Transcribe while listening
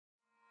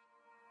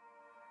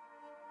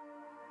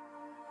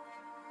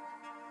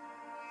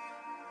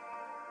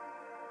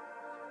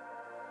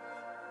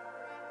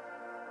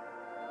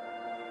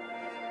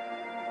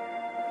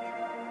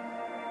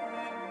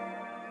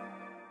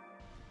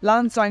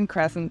Lansdowne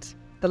Crescent,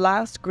 the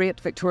last great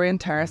Victorian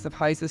terrace of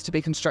houses to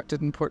be constructed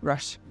in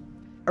Portrush.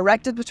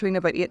 Erected between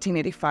about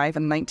 1885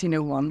 and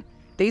 1901,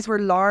 these were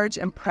large,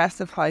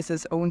 impressive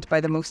houses owned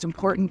by the most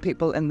important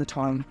people in the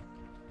town.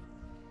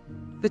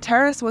 The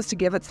terrace was to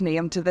give its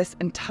name to this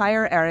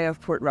entire area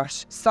of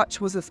Portrush, such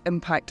was its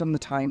impact on the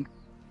town.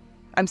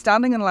 I'm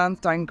standing in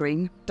Lansdowne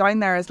Green, down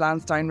there is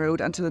Lansdowne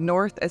Road and to the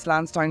north is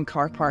Lansdowne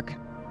Car Park.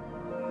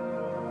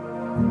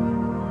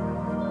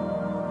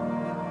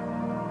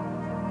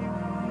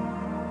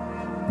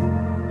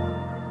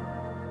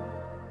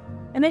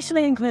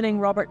 Initially including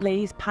Robert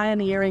Lee's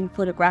pioneering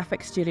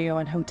photographic studio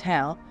and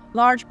hotel,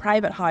 large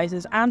private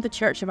houses and the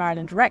Church of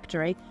Ireland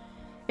Rectory,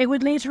 it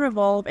would later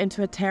evolve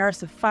into a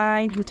terrace of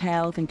fine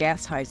hotels and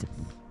guest houses.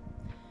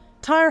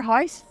 Tower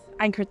House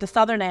anchored the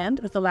southern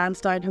end with the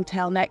Lansdowne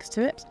Hotel next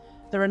to it.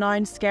 The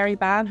renowned Scary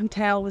Ban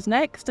Hotel was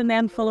next, and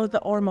then followed the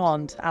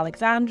Ormond,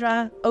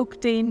 Alexandra,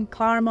 Oakdean,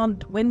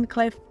 Claremont,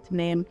 Wyncliffe, to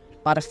name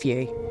but a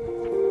few.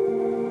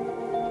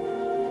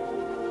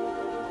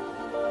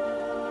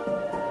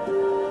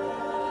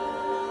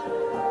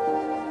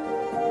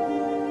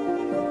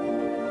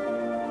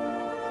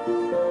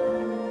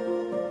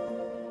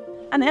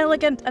 An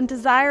elegant and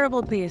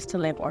desirable place to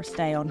live or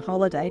stay on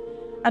holiday,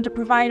 and a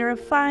provider of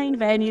fine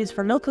venues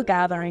for local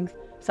gatherings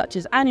such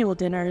as annual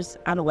dinners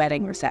and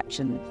wedding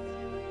receptions.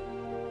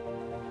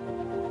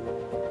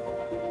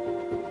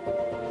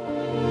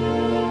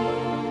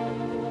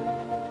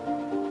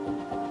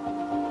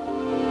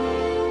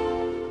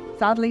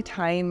 Sadly,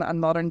 time and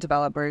modern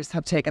developers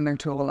have taken their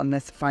toll on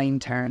this fine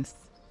terrace.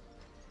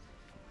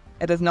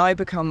 It has now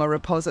become a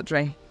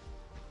repository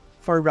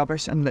for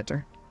rubbish and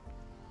litter.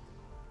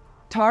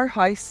 Tower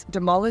House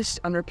demolished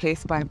and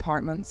replaced by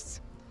apartments,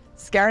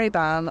 Scary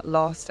Ban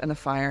lost in a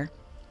fire,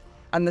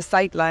 and the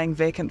site lying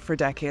vacant for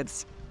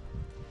decades.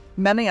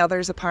 Many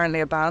others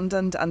apparently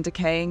abandoned and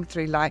decaying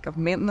through lack of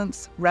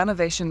maintenance,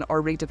 renovation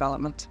or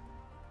redevelopment.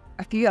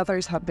 A few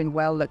others have been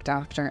well looked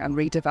after and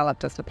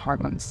redeveloped as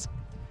apartments.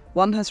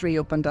 One has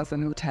reopened as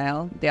an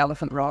hotel, the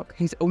Elephant Rock,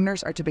 whose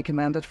owners are to be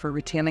commended for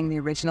retaining the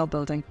original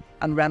building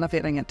and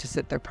renovating it to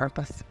suit their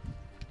purpose.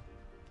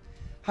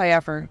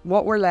 However,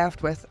 what we're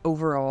left with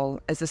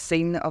overall is a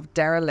scene of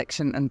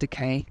dereliction and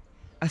decay,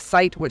 a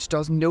site which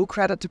does no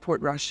credit to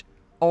Portrush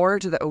or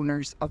to the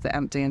owners of the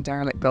empty and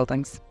derelict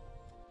buildings.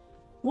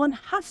 One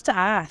has to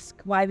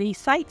ask why these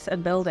sites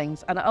and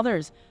buildings and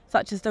others,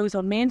 such as those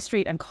on Main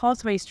Street and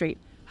Causeway Street,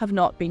 have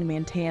not been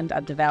maintained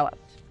and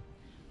developed.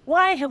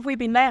 Why have we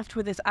been left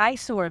with this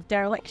eyesore of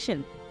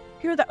dereliction?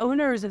 Who are the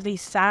owners of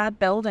these sad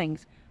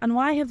buildings, and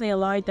why have they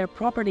allowed their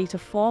property to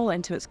fall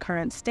into its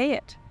current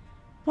state?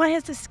 Why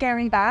has the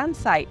Scary Ban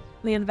site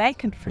lain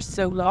vacant for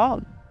so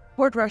long?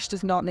 Portrush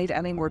does not need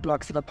any more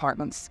blocks of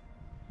apartments.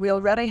 We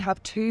already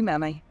have too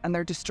many, and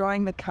they're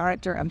destroying the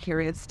character and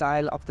period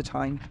style of the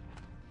town.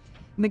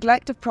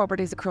 Neglect of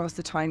properties across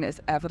the town is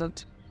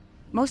evident.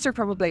 Most are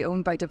probably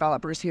owned by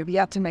developers who have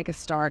yet to make a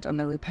start on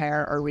the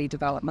repair or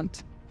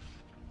redevelopment.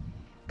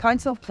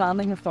 Council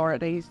planning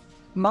authorities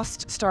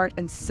must start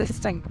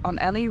insisting on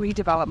any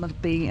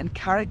redevelopment being in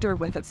character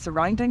with its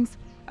surroundings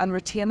and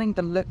retaining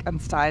the look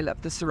and style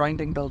of the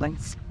surrounding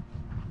buildings.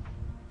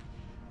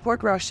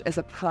 Portrush is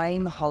a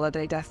prime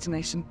holiday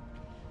destination,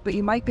 but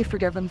you might be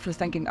forgiven for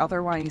thinking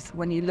otherwise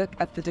when you look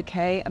at the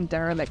decay and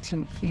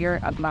dereliction here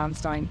at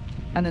Landsdowne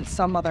and in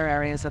some other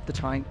areas of the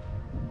town.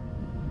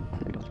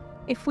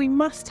 If we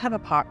must have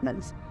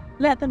apartments,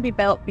 let them be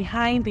built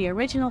behind the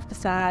original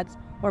facades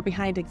or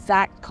behind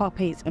exact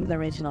copies of the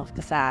original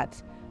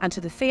facades, and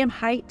to the same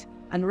height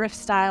and roof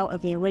style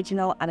of the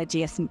original and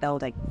adjacent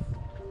building.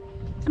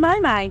 To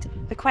my mind,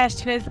 the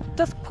question is,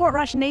 does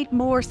Portrush need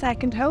more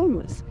second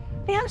homes?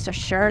 The answer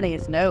surely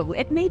is no.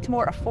 It needs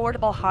more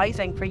affordable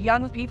housing for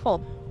young people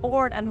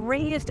born and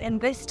raised in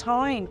this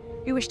town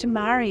who wish to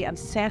marry and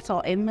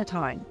settle in the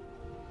town.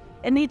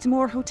 It needs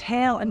more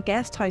hotel and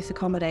guest house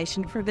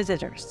accommodation for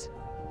visitors.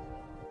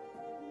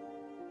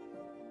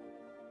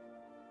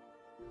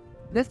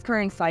 This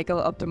current cycle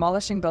of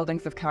demolishing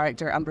buildings of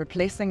character and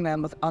replacing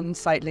them with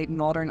unsightly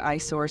modern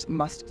eyesores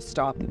must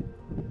stop.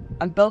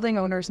 And building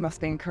owners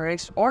must be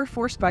encouraged, or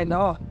forced by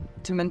law,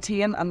 to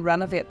maintain and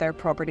renovate their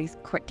properties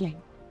quickly.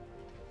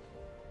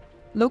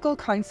 Local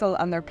council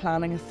and their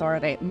planning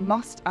authority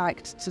must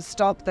act to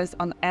stop this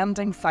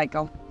unending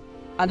cycle,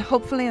 and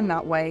hopefully in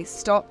that way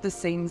stop the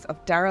scenes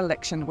of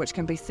dereliction which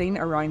can be seen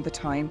around the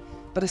town,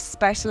 but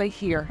especially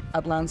here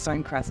at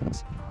Lansdowne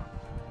Crescent.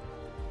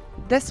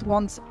 This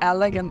once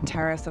elegant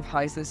terrace of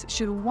houses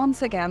should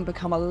once again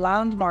become a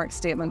landmark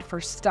statement for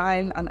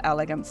style and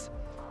elegance,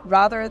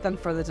 rather than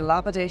for the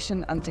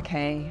dilapidation and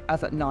decay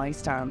as it now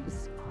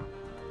stands.